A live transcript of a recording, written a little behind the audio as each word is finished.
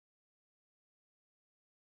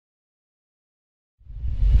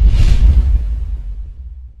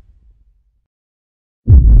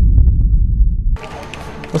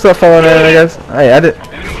What's up, fellow guys? Hey, I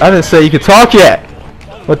didn't say you could talk yet.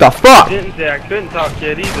 What the fuck? I didn't say I couldn't talk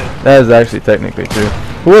yet either. That is actually technically true.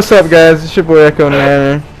 But what's up, guys? It's your boy Echo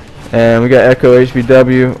Nanner, and we got Echo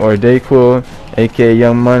HBW or Dayquil, aka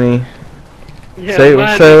Young Money. Yeah, say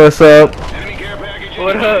what's up.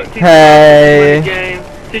 What up? Hey.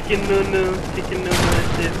 Chicken noo.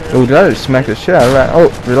 Oh, did I just smack the shit out of that? Oh,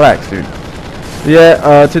 relax, dude.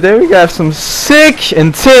 Yeah, today we got some sick,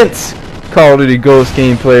 intense Call of Duty Ghost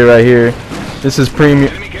gameplay right here. This is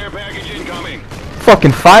premium.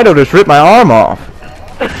 Fucking Fido just ripped my arm off.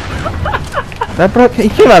 That bro, he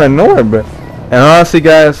came out of nowhere, bro. And honestly,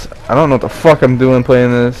 guys, I don't know what the fuck I'm doing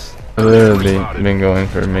playing this. I've literally been going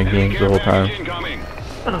for mid games the whole time.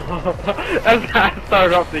 That's how I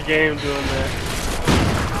started off the game doing that.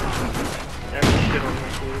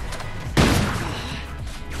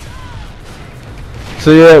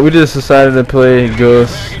 So yeah, we just decided to play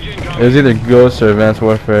Ghost. It was either Ghost or Advanced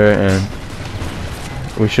Warfare, and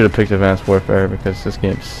we should have picked Advanced Warfare because this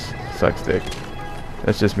game sucks dick.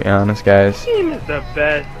 Let's just be honest, guys. This game is the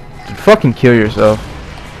best. Dude, fucking kill yourself.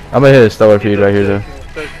 I'm gonna hit a stellar feed right here, though.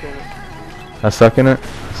 I suck in it?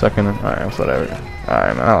 Suck in it? Alright, that's whatever.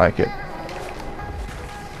 Alright, man, I like it.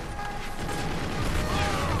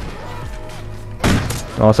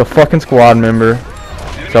 Oh, it's a fucking squad member.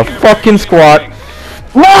 It's a fucking squad.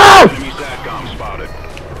 Whoa!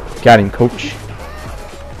 Got him, coach.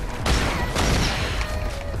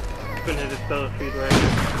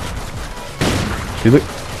 Do it.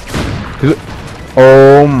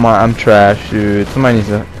 Oh my, I'm trash, dude. Somebody needs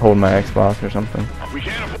to hold my Xbox or something.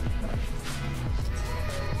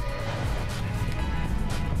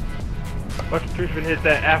 Watch Truthman hit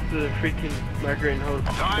that after the freaking migraine hose.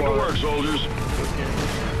 Time to work, soldiers.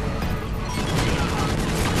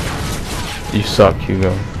 You suck,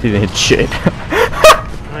 Hugo. You didn't hit shit.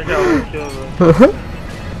 I got one kill though.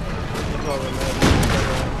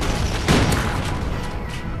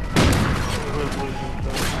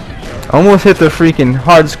 Almost hit the freaking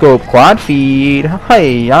hard scope quad feed.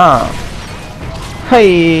 Hey ya.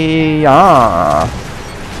 Hey ya.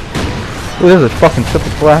 Ooh, there's a fucking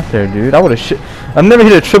triple collat there, dude. I would have I've never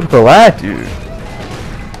hit a triple collat, dude.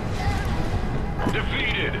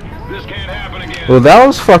 Well, that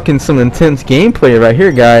was fucking some intense gameplay right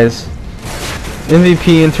here, guys.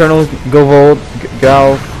 MVP internal go volt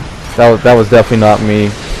gal. That was definitely not me.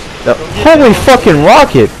 Holy fucking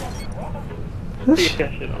rocket!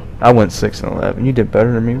 I went 6 and 11. You did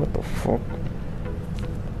better than me. What the fuck?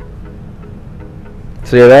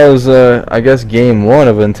 So yeah, that was I guess game 1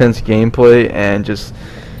 of intense gameplay, and just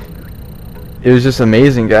it was just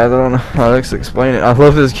amazing, guys. I don't know how else to explain it. I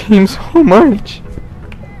love this game so much.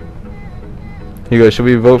 Hugo, should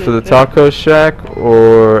we vote for the Taco Shack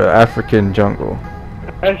or African Jungle?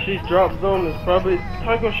 Actually, Drop Zone is probably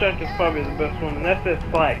Taco Shack is probably the best one, and that's at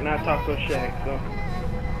Slack, not Taco Shack. So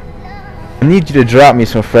I need you to drop me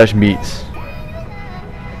some fresh beats.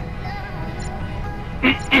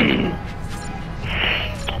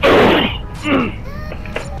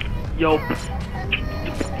 Yo.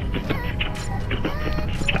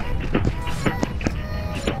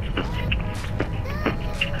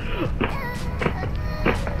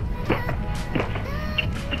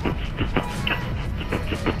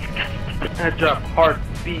 I drop hard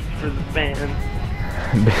beats for the fans.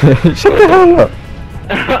 Shut the hell up.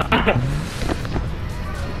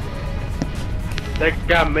 That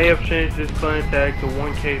guy may have changed his clan tag to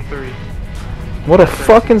 1K3. What a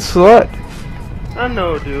fucking slut. I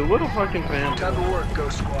know, dude. What a fucking fan. Time to work,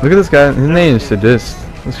 Ghost Squad. Look at this guy. His name is Sadist.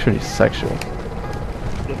 That's pretty sexual.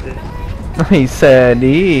 He said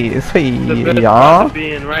he's The best spot to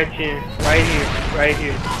be in right here.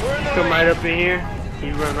 You come right up in here.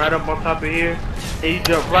 You run right up on top of here. And you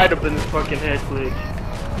jump right up in this fucking head glitch.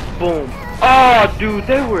 Boom. Oh, dude,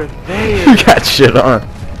 they were there. You got shit on.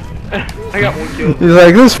 I got one kill. He's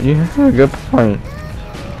like, this. You have a good point.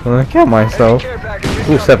 I'm like, kill myself.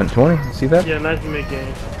 Ooh, 720. See that? Yeah, nice mid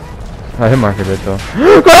game. I hit marker bit though.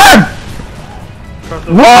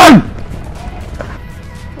 Run!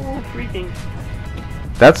 Oh, freaking.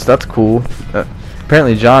 That's cool.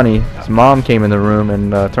 Apparently Johnny's mom came in the room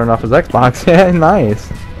and turned off his Xbox. Yeah, nice.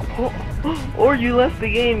 Or you left the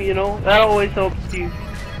game, you know. That always helps you.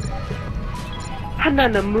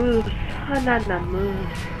 Hanana moves. Hanana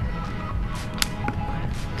moves.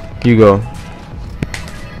 Hugo.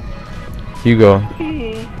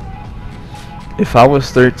 If I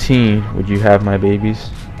was 13, would you have my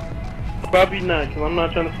babies? Probably not, because I'm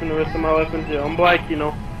not trying to spend the rest of my life in jail. I'm black, you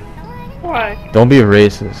know. Why? Don't be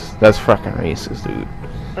racist. That's fucking racist, dude.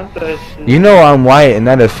 That's You know I'm white and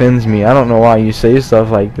that offends me. I don't know why you say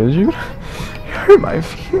stuff like this. You're hurt my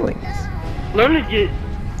feelings. Learn to get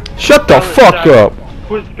Shut the silent fuck shots. up.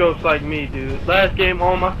 Quick scopes like me, dude. Last game,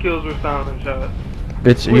 all my kills were silent shots.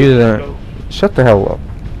 Bitch, Quick you didn't. scope. Shut the hell up.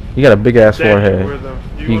 You got a big ass Daddy, forehead. where them?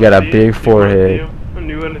 You wanna got a see it? big You wanna forehead. see 'em? And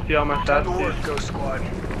you want to see all my Time shots? to work, dude? Ghost Squad.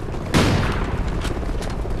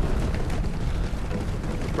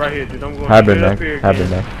 Right here, dude. I'm going Hybrid straight up neck. here Hybrid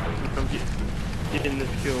again. neck. I'm getting this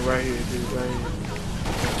kill right here, dude. Right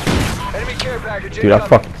Enemy care package Dude, I incoming.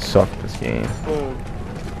 fucking suck this game. here. Boom.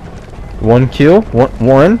 One kill.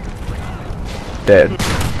 One. Dead.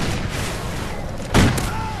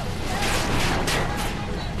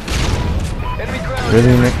 Enemy ground.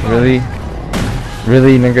 Really,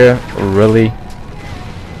 really, nigga, really.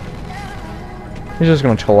 He's just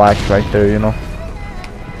gonna chillax right there, you know.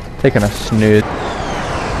 Taking a snooze.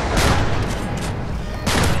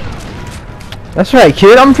 That's right,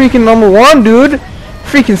 kid. I'm freaking #1, dude.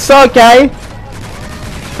 Freaking suck, guy.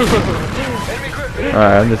 Enemy grip.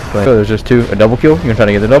 Alright, I'm just like, oh, there's just two. A double kill? You're trying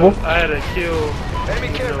to get the double? I had a kill. Enemy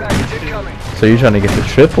care package incoming. So you're trying to get the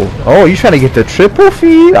triple. Oh, you trying to get the triple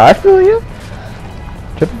feed? I feel you.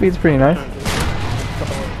 Triple feed's pretty nice.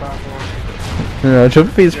 You know,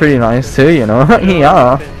 triple feed's pretty nice too, you know.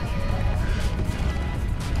 Yeah.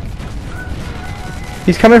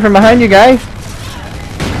 He's coming from behind you, guy.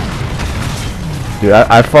 Dude,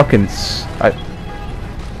 I fucking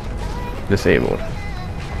disabled.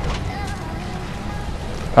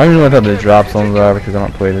 I don't even know what the drop zones are because I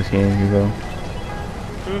don't play this game, Hugo.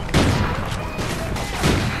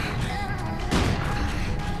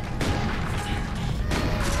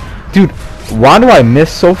 Dude, why do I miss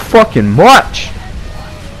so fucking much?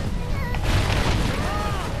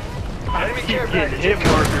 I keep getting hit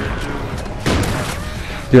markers,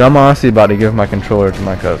 dude. Dude, I'm honestly about to give my controller to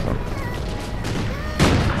my cousin.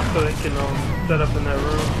 So they can set up in that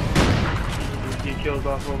room. And get kills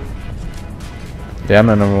off of them. Yeah, I'm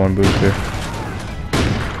the #1 booster.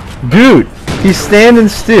 Dude, he's standing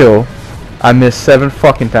still. I missed 7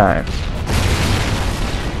 fucking times.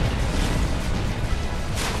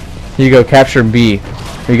 Hugo, capture B.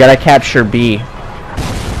 We gotta capture B.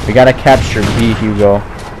 We gotta capture B, Hugo.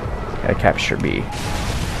 Gotta capture B.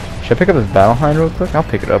 Should I pick up this battle line real quick? I'll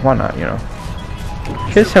pick it up. Why not, you know?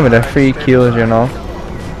 Here's some of the free kills, you know.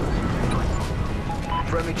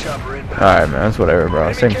 Friendly chopper inbound. Alright, man. That's whatever, bro.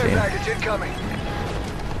 Enemy Same care thing. package incoming.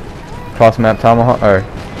 Cross map tomahawk, or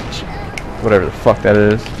whatever the fuck that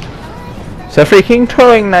is. It's a freaking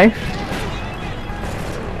throwing knife.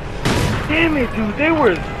 Damn it, dude. They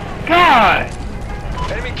were. God!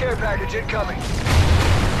 Enemy care package incoming.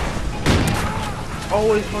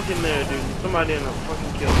 Always fucking there, dude. Somebody in a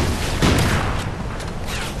fucking kill.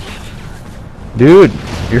 Dude,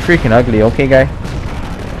 you're freaking ugly, okay, guy?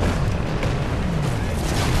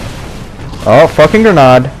 Oh, fucking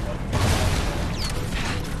grenade.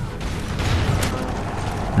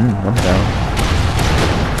 I'm down.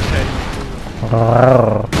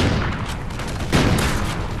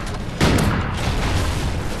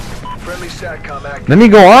 Friendly SATCOM active. Let me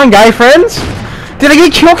go on, guy friends. Did I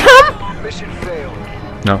get kill cam? Mission failed.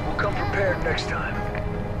 No. We'll come prepared next time.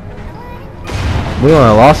 We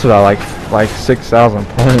only lost about like 6,000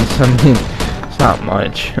 points. I mean, it's not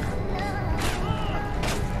much.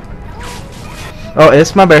 Oh,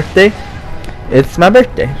 it's my birthday. It's my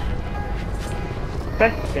birthday.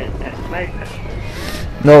 Best friend. That's my best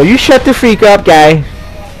friend. No, you shut the freak up, guy.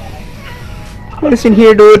 Listen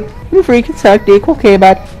here, dude. You freaking suck dick, okay,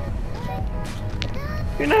 bud?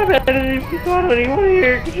 You're not better than me, so I don't even want to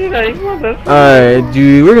hear it, 'cause you're not even my best friend. Alright,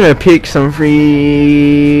 dude, we're gonna pick some freaking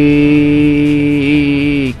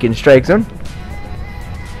strike zone.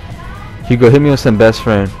 Hugo, hit me with some best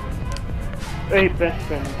friend. Hey, best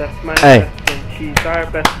friend. That's my Hey. best friend. She's our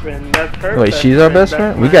best friend. That's her Wait, best she's our friend. best That's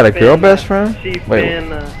friend? We my got a girl friend. best friend? She Wait.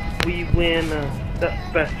 we win, that's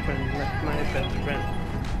best friend. That's my best friend.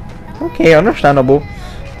 Okay, understandable.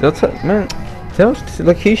 Man, tell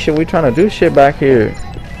Lakeisha we trying to do shit back here.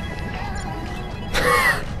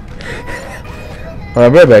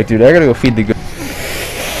 Alright, right back, dude. I gotta go feed the goat.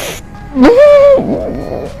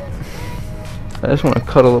 I just want to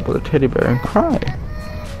cuddle up with a teddy bear and cry.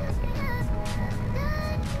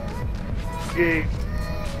 Okay.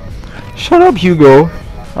 Shut up, Hugo.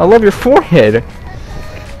 I love your forehead.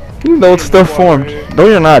 Even though it's still formed. No,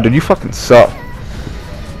 you're not, dude. You fucking suck.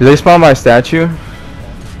 Did they spawn my statue?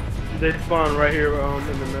 They spawn right here,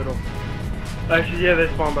 in the middle. Actually, yeah, they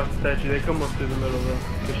spawn by the statue. They come up through the middle, though.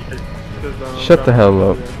 Shut the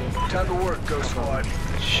hell up. Time to work, Ghost Squad.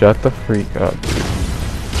 Shut the freak up.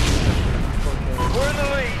 We're in the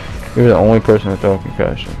lead. You're the only person with a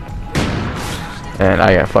concussion. And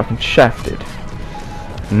I got fucking shafted.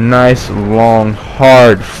 Nice, long,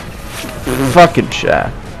 hard fucking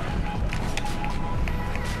shaft.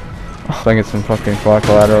 Oh, I get some fucking quad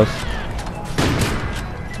collaterals.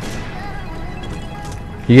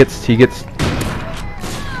 He gets,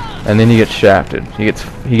 and then he gets shafted. He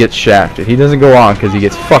gets shafted. He doesn't go on because he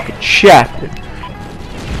gets fucking shafted.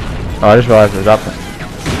 Oh, I just realized there's up.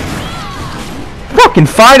 Fucking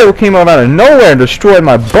Fido came out of nowhere and destroyed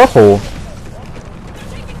my butthole.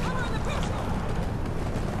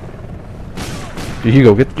 Dude,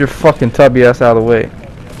 Hugo, get your fucking tubby ass out of the way.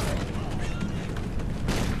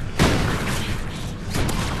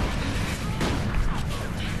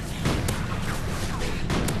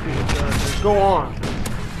 Go on.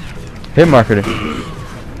 Hit marker.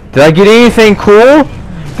 Did I get anything cool?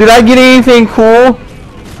 Did I get anything cool?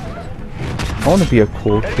 I want to be a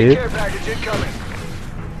cool kid.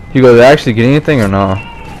 Hugo, did I actually get anything or no?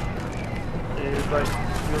 It's like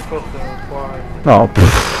you're supposed to acquire. No,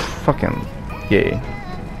 fucking yay.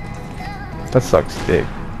 That sucks dick.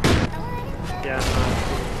 Yeah,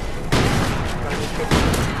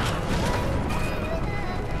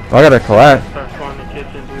 Oh, I got a collapse. start spawning the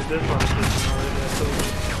kitchen, dude. This one kitchen already. I told you.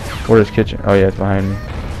 Where's kitchen? Oh yeah, it's behind me.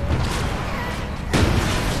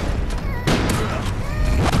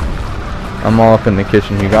 I'm all up in the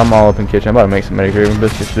kitchen, Hugo. I'm all up in the kitchen. I'm about to make some Mediterranean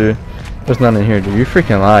biscuits, dude. There's none in here, dude. You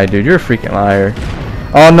freaking lie, dude. You're a freaking liar.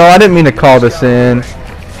 Oh no, I didn't mean to call this in.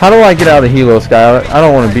 How do I get out of Hilo, Skylar? I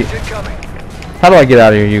don't want to be. How do I get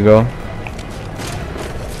out of here, Hugo?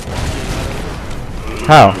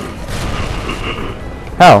 How?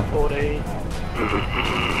 How? Hold A.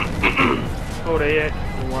 Hold A and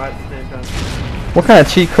Y at the same time. What kind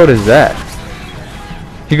of cheat code is that?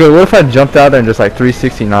 Hugo, what if I jumped out there and just like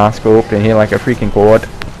 360 no-scope and hit like a freaking quad?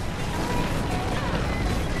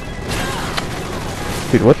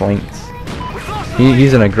 Dude, what links?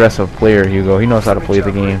 He's an aggressive player, Hugo. He knows how to play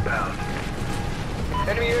the game.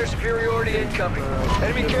 Enemy air superiority incoming.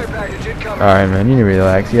 Enemy care package incoming. Alright, man, you need to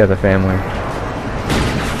relax. He has a family.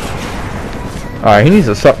 Alright, he needs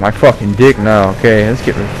to suck my fucking dick now, okay? Let's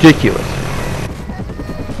get ridiculous.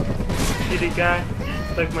 See the guy?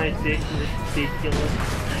 Suck my dick, ridiculous.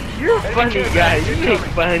 You're a funny guy. You make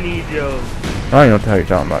funny jokes. I don't even know what the hell you're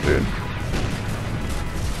talking about, dude.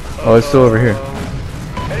 Oh, it's still over here.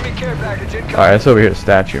 Enemy care package incoming. Alright, it's over here, the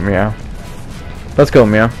statue, meow. Let's go,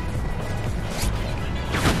 meow.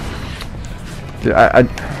 Dude, I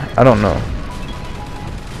don't know.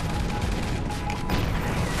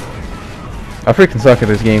 I freaking suck at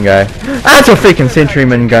this game, guy. That's a freaking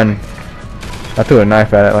Sentryman gun. I threw a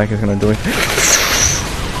knife at it like it's gonna do it.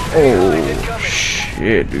 Oh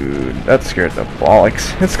shit, dude. That scared the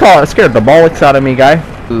bollocks. It scared the bollocks out of me, guy.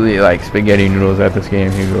 Really like spaghetti noodles at this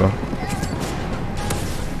game, Hugo.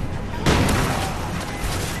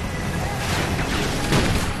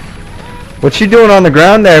 What you doing on the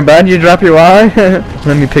ground there, bud? You drop your Y?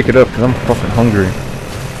 Let me pick it up because I'm fucking hungry.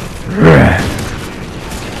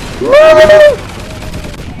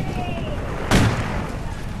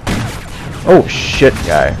 Oh shit,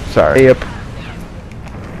 guy. Sorry. Yep.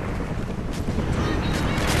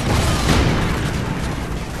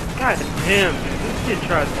 God damn, dude. This kid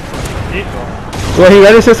tried to fucking dick off. Well, he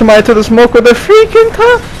ready to somebody to the smoke with a freaking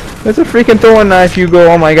top. There's a freaking throwing knife, Hugo.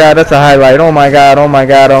 Oh my god, that's a highlight. Oh my god, oh my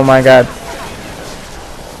god, oh my god.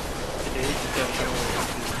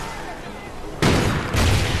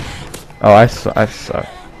 Oh, I suck.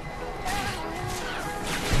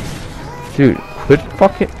 Dude, quit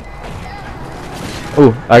fucking.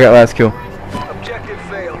 Oh, I got last kill. Objective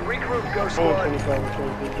failed. Regroup, go squad.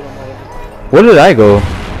 Where did I go?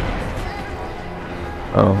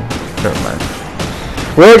 Oh, never mind.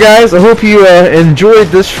 Well, guys, I hope you enjoyed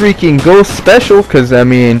this freaking Ghost special, because, I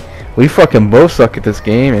mean, we fucking both suck at this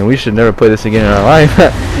game, and we should never play this again in our life.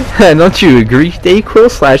 Don't you agree?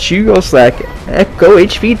 Dayquil/Hugo/Echo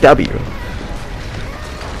HVW.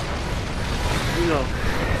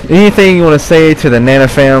 Anything you want to say to the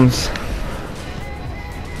Nanofams?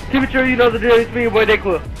 Keep it true, you know the deal. It's me, your boy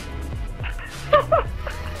Dayquil.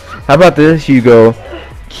 How about this, Hugo?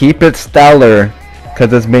 Keep it stellar,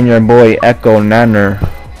 cause it's been your boy Echo Nanner.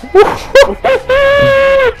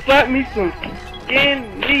 Slap me some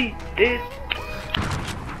skin meat, bitch.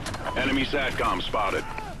 Enemy SATCOM spotted.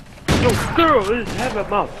 Yo, girl is having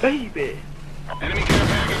my baby. Enemy care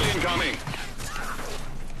package incoming.